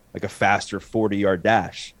run like a faster 40-yard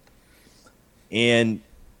dash. And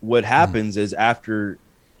what happens is after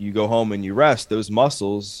you go home and you rest, those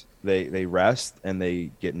muscles, they rest and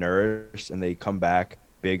they get nourished and they come back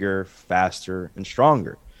bigger, faster, and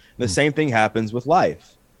stronger. And the same thing happens with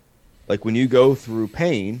life. Like when you go through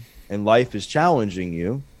pain and life is challenging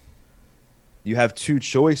you, you have two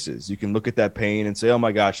choices. You can look at that pain and say, oh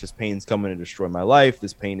my gosh, this pain's coming to destroy my life.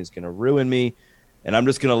 This pain is going to ruin me. And I'm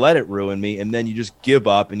just going to let it ruin me. And then you just give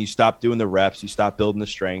up and you stop doing the reps. You stop building the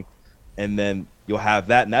strength. And then you'll have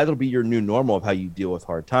that. And that'll be your new normal of how you deal with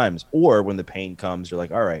hard times. Or when the pain comes, you're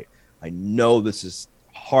like, all right, I know this is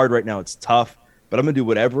hard right now. It's tough, but I'm going to do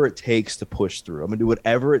whatever it takes to push through. I'm going to do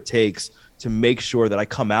whatever it takes to make sure that I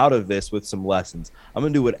come out of this with some lessons. I'm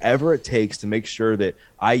going to do whatever it takes to make sure that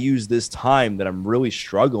I use this time that I'm really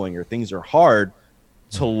struggling or things are hard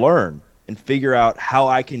to learn and figure out how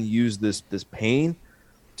I can use this pain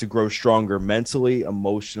to grow stronger mentally,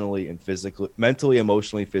 emotionally, and physically,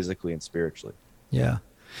 and spiritually. Yeah.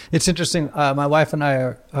 It's interesting. My wife and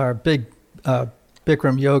I are big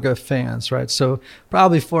Bikram yoga fans, right? So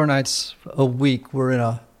probably 4 nights a week we're in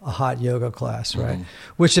a hot yoga class, right?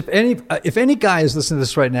 Mm-hmm. Which if any guy is listening to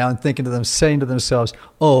this right now and saying to themselves,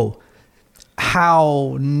 oh,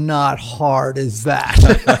 how not hard is that?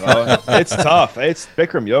 It's tough.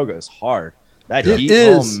 Bikram yoga is hard. That it heat,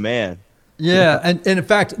 is. Oh man. Yeah, and in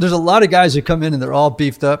fact, there's a lot of guys who come in and they're all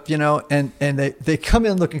beefed up, and they come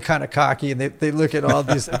in looking kind of cocky, and they look at all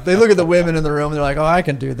these, they look at the women in the room, and they're like, oh, I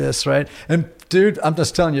can do this, right? And dude, I'm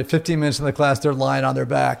just telling you, 15 minutes in the class, they're lying on their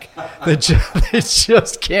back. They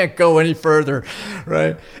just can't go any further,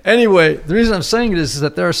 right? Anyway, the reason I'm saying it is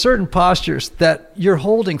that there are certain postures that you're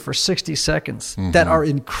holding for 60 seconds that are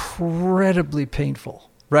incredibly painful,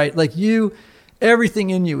 right? Like everything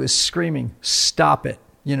in you is screaming, stop it.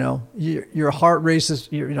 Your heart races.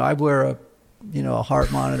 I wear a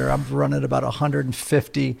heart monitor. I'm running about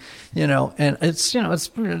 150. And it's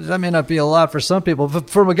that may not be a lot for some people,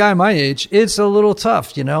 but for a guy my age, it's a little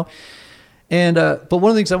tough. And but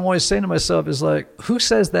one of the things I'm always saying to myself is like, who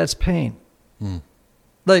says that's pain?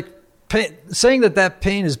 Like saying that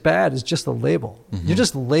pain is bad is just a label. You're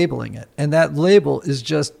just labeling it, and that label is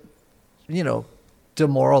just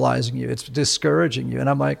demoralizing you. It's discouraging you. And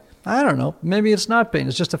I'm like, I don't know. Maybe it's not pain.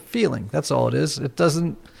 It's just a feeling. That's all it is.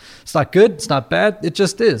 It's not good. It's not bad. It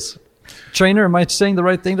just is. Trainer, am I saying the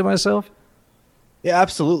right thing to myself? Yeah,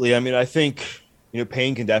 absolutely. I mean, I think,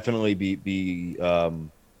 pain can definitely be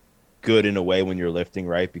good in a way when you're lifting,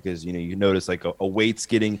 right? Because, you notice like a weight's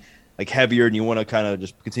getting like heavier and you want to kind of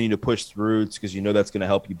just continue to push through because that's going to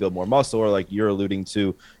help you build more muscle. Or like you're alluding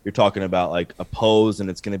to, you're talking about like a pose and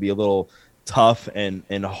it's going to be a little tough and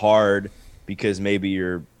hard because maybe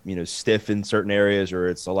you're stiff in certain areas or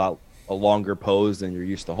it's a longer pose than you're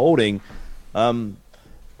used to holding.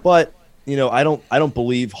 But I don't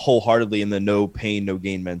believe wholeheartedly in the no pain, no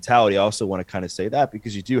gain mentality. I also want to kind of say that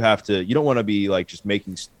because you don't want to be like just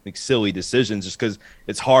making like silly decisions just because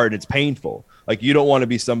it's hard and it's painful. Like you don't want to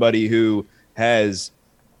be somebody who has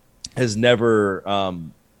never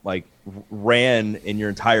like ran in your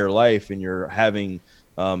entire life and you're having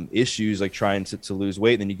issues like trying to lose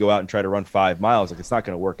weight, and then you go out and try to run 5 miles. Like it's not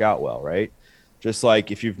going to work out well, right? Just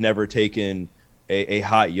like if you've never taken a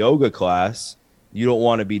hot yoga class, you don't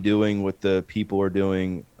want to be doing what the people are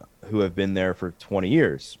doing who have been there for 20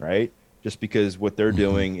 years, right? Just because what they're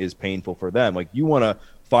doing is painful for them. Like you want to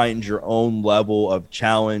find your own level of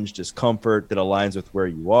challenge, discomfort that aligns with where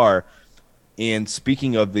you are. And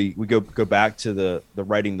speaking of we go back to the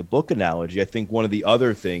writing the book analogy, I think one of the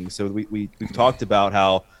other things, so we've talked about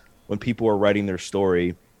how when people are writing their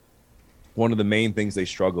story, one of the main things they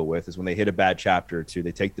struggle with is when they hit a bad chapter or two,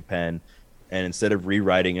 they take the pen and instead of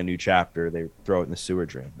rewriting a new chapter, they throw it in the sewer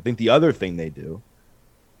drain. I think the other thing they do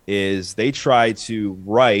is they try to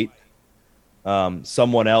write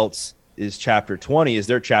someone else's chapter 20 as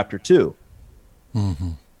their chapter 2.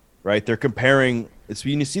 Right? They're comparing it's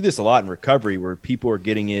you see this a lot in recovery where people are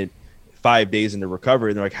getting it 5 days into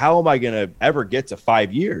recovery and they're like, how am I going to ever get to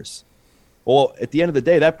 5 years? Well, at the end of the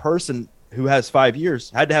day, that person who has 5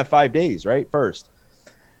 years had to have 5 days, right? First.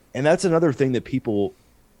 And that's another thing that people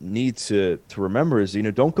need to remember is,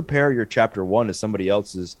 don't compare your chapter 1 to somebody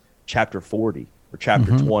else's chapter 40 or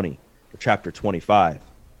chapter 20 or chapter 25.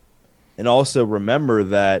 And also remember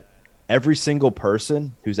that every single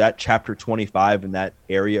person who's at chapter 25 in that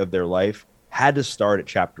area of their life had to start at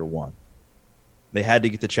chapter 1. They had to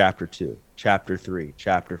get to chapter 2, chapter 3,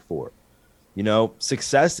 chapter 4.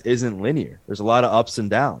 Success isn't linear. There's a lot of ups and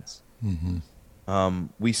downs.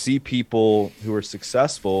 We see people who are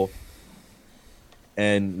successful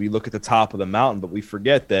and we look at the top of the mountain, but we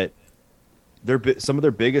forget that some of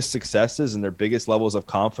their biggest successes and their biggest levels of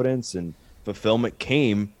confidence and fulfillment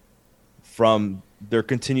came from their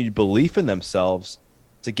continued belief in themselves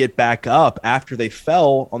to get back up after they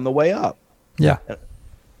fell on the way up. Yeah.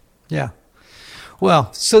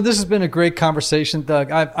 Well, so this has been a great conversation,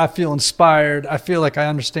 Doug. I feel inspired. I feel like I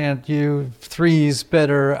understand you threes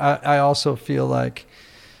better. I also feel like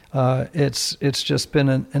it's just been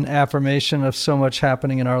an affirmation of so much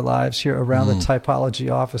happening in our lives here around the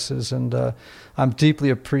typology offices, and I'm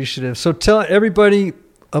deeply appreciative. So tell everybody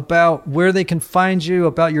about where they can find you,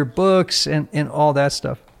 about your books, and all that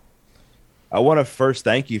stuff. I want to first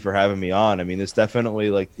thank you for having me on. I mean, this definitely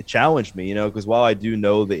it challenged me, because while I do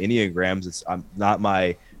know the Enneagrams, I'm not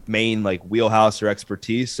my main wheelhouse or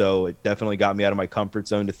expertise. So it definitely got me out of my comfort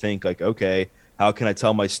zone to think okay, how can I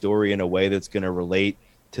tell my story in a way that's going to relate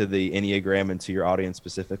to the Enneagram and to your audience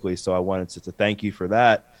specifically? So I wanted to thank you for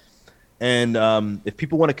that. And if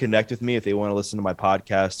people want to connect with me, if they want to listen to my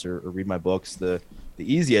podcast or read my books, the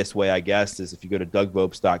easiest way, I guess, is if you go to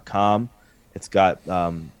DougBopst.com. It's got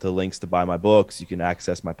the links to buy my books. You can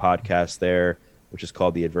access my podcast there, which is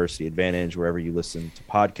called The Adversity Advantage, wherever you listen to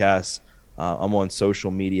podcasts. I'm on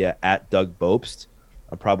social media at Doug Bopst.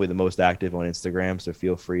 I'm probably the most active on Instagram, so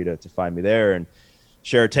feel free to find me there and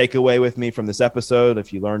share a takeaway with me from this episode.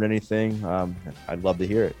 If you learned anything, I'd love to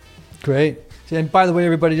hear it. Great. And by the way,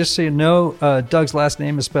 everybody, just so you know, Doug's last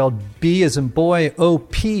name is spelled B as in boy,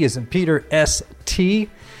 O-P as in Peter, S-T.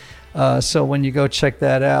 So when you go check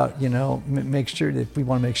that out, make sure that we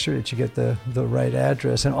want to make sure that you get the right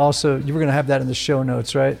address. And also, you were going to have that in the show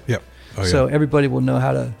notes, right? Yep. Oh, so yeah. Everybody will know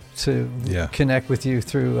how to connect with you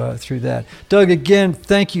through that. Doug, again,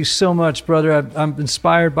 thank you so much, brother. I'm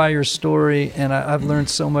inspired by your story, and I've learned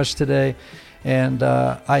so much today. And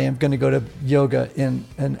I am going to go to yoga in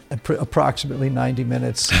approximately 90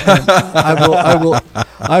 minutes. I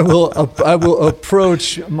will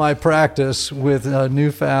approach my practice with a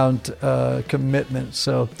newfound commitment.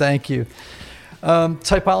 So thank you.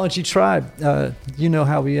 Typology Tribe, you know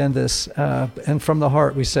how we end this. And from the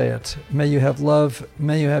heart we say it. May you have love.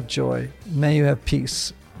 May you have joy. May you have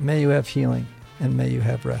peace. May you have healing. And may you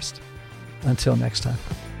have rest. Until next time.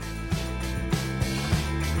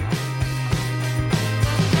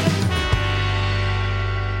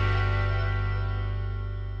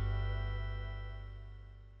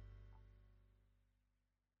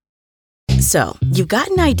 So, you've got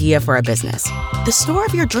an idea for a business. The store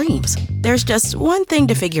of your dreams. There's just one thing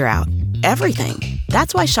to figure out. Everything.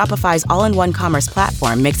 That's why Shopify's all-in-one commerce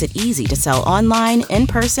platform makes it easy to sell online, in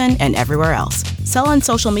person, and everywhere else. Sell on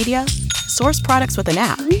social media. Source products with an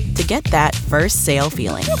app to get that first sale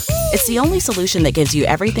feeling. It's the only solution that gives you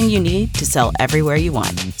everything you need to sell everywhere you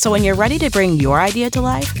want. So when you're ready to bring your idea to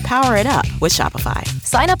life, power it up with Shopify.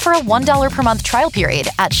 Sign up for a $1 per month trial period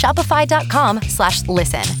at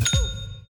shopify.com/listen.